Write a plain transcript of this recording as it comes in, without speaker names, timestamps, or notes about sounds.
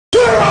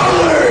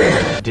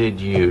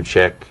Did you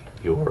check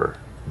your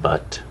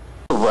butt?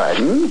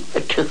 1,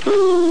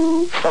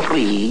 2,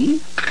 3,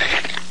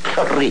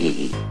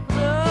 3.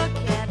 Look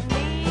at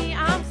me,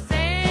 I'm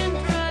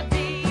Sandra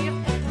D.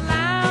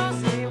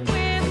 Lousy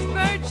with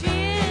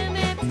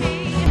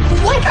virginity.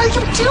 What are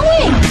you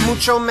doing?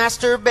 Mucho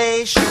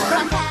masturbation.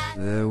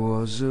 There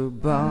was a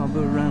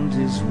barber and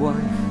his wife,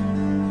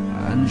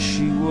 and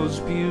she was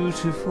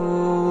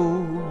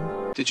beautiful.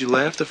 Did you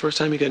laugh the first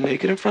time you got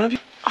naked in front of you?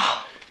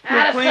 Oh,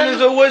 you're clean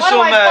as a whistle,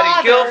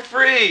 Maddie. Guilt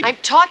free. I'm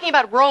talking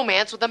about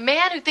romance with a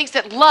man who thinks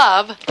that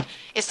love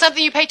is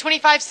something you pay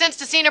 25 cents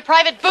to see in a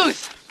private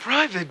booth.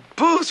 Private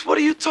booths? What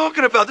are you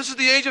talking about? This is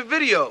the age of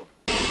video.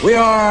 We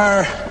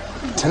are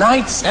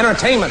tonight's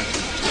entertainment.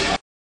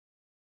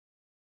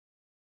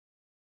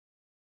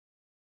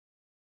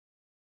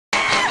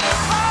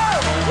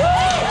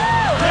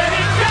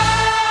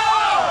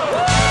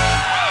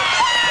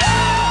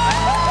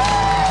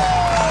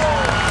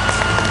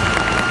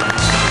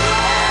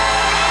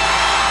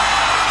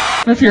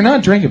 If you're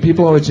not drinking,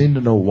 people always seem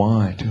to know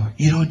why.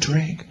 You don't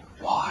drink?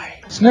 Why?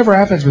 This never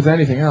happens with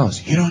anything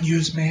else. You don't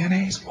use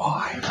mayonnaise?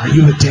 Why? Are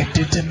you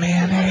addicted to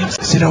mayonnaise?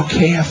 Is it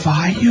okay if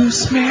I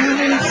use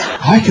mayonnaise?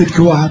 I could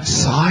go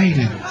outside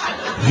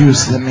and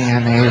use the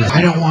mayonnaise.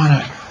 I don't want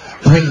to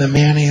bring the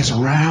mayonnaise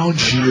around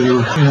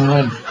you,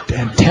 and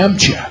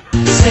tempt you.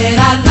 Said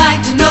I'd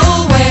like to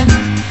know when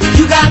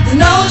you got the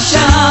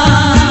notion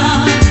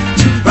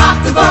to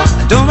rock the boat.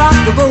 Don't rock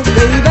the boat,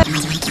 baby.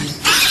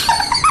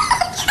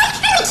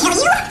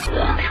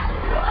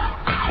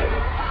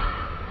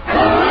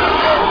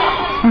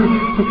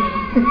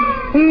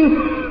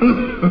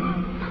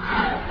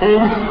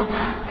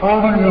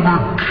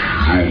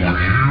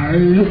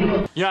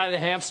 You know, I had a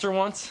hamster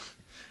once.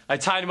 I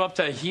tied him up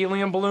to a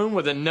helium balloon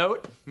with a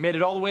note, made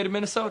it all the way to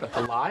Minnesota.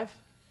 Alive?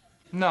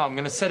 No, I'm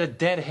gonna set a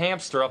dead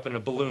hamster up in a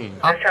balloon.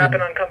 This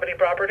happened on company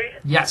property?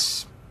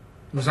 Yes.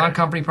 It was on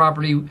company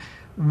property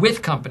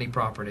with company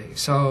property.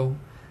 So,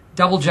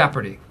 double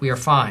jeopardy. We are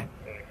fine.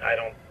 I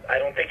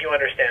don't think you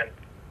understand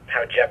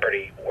how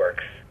jeopardy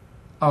works.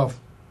 Oh,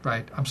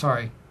 right. I'm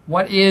sorry.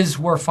 What is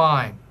we're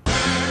fine?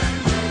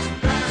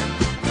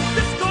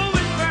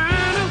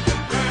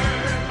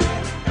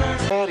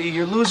 Maddie,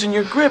 you're losing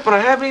your grip, and I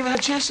haven't even had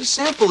a chance to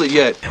sample it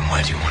yet. And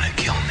why do you want to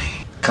kill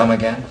me? Come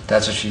again?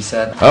 That's what she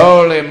said.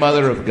 Holy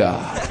Mother of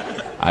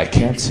God, I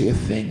can't see a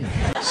thing.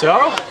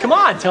 So, come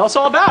on, tell us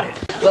all about it.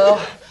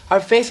 Well, our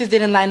faces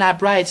didn't line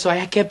up right, so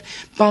I kept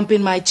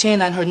bumping my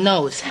chin on her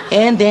nose.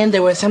 And then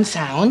there were some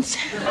sounds.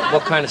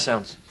 What kind of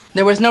sounds?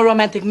 There was no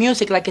romantic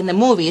music like in the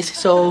movies,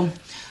 so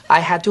I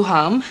had to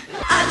hum.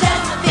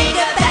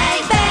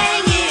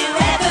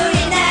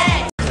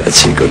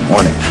 Betsy, good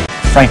morning.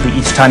 Frankly,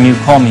 each time you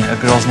call me a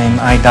girl's name,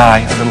 I die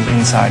a little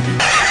inside.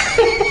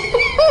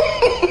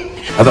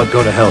 How about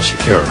go to hell,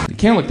 Shakira? You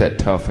can't look that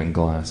tough in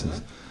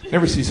glasses.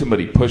 Never see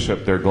somebody push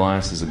up their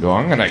glasses and go,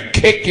 I'm gonna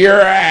kick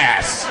your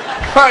ass.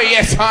 Oh,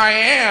 yes, I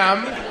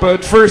am.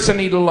 But first I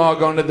need to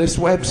log on to this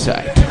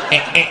website.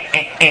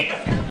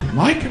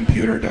 My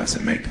computer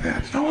doesn't make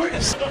that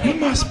noise. He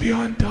must be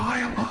on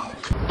dial-up.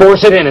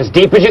 Force it in as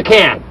deep as you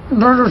can.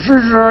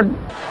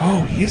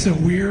 Oh, he's a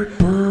weird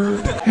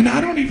bird. And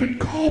I don't even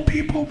call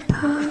people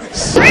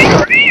birds.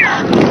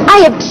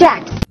 I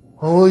object.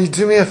 Well, will you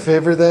do me a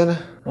favor then?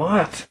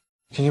 What?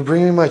 Can you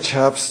bring me my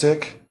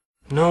chapstick?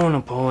 No,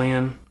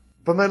 Napoleon.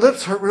 But my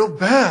lips hurt real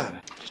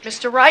bad.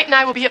 Mr. Wright and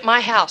I will be at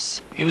my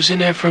house. He was in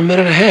there for a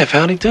minute and a half.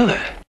 How'd he do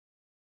that?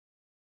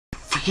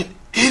 Freaking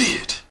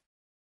idiot.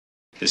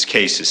 This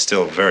case is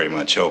still very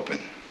much open.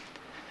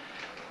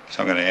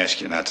 So I'm going to ask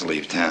you not to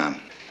leave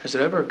town. Has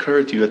it ever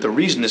occurred to you that the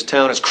reason this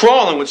town is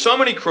crawling with so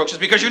many crooks is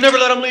because you never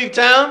let them leave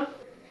town?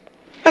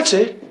 That's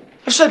it.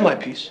 I've said my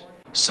piece.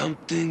 Some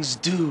things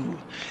do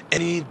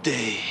any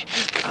day.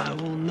 I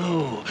will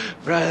know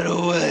right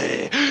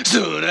away.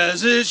 Soon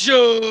as it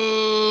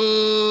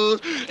shows.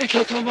 It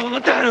can come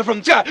on down from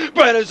the sky.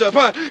 Bright as a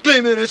pie,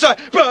 gleaming inside.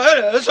 Bright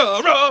as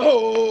a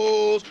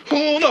rose.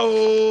 Who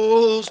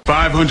knows?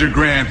 500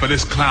 grand for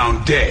this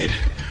clown dead.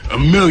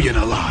 1 million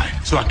alive.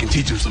 So I can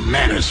teach him some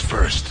manners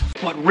first.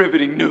 What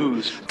riveting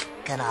news.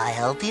 Can I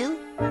help you?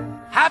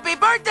 Happy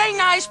birthday,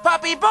 nice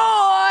puppy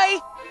boy!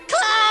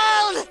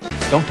 Clown!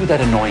 Don't do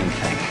that annoying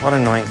thing. What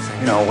annoying thing?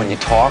 You know, when you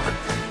talk.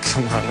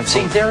 Come on,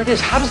 See, there it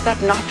is. How does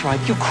that not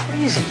drive you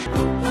crazy?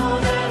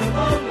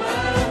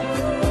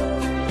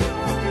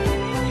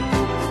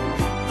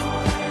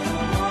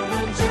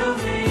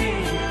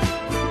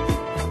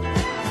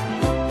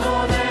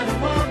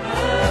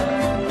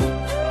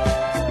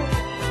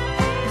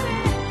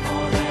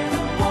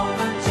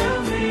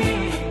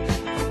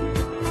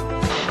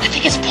 I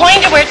think it's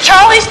pointing to where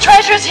Charlie's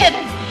treasure is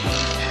hidden.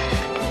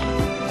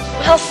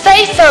 Well,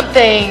 say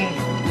something.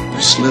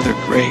 You slither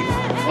great.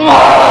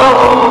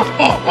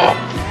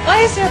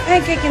 Why is there a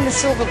pancake in the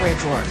silverware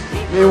drawer?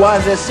 Why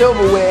is there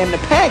silverware in the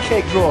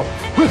pancake drawer?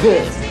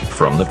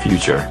 From the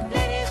future.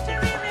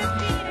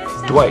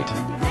 Dwight,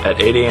 at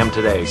 8 a.m.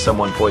 today,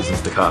 someone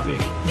poisons the coffee.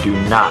 Do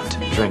not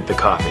drink the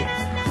coffee.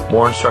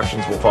 More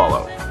instructions will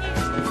follow.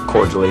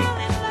 Cordially,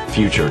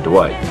 future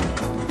Dwight.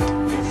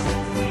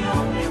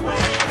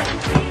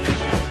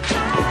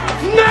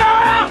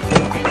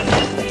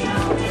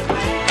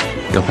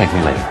 You'll thank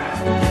me later.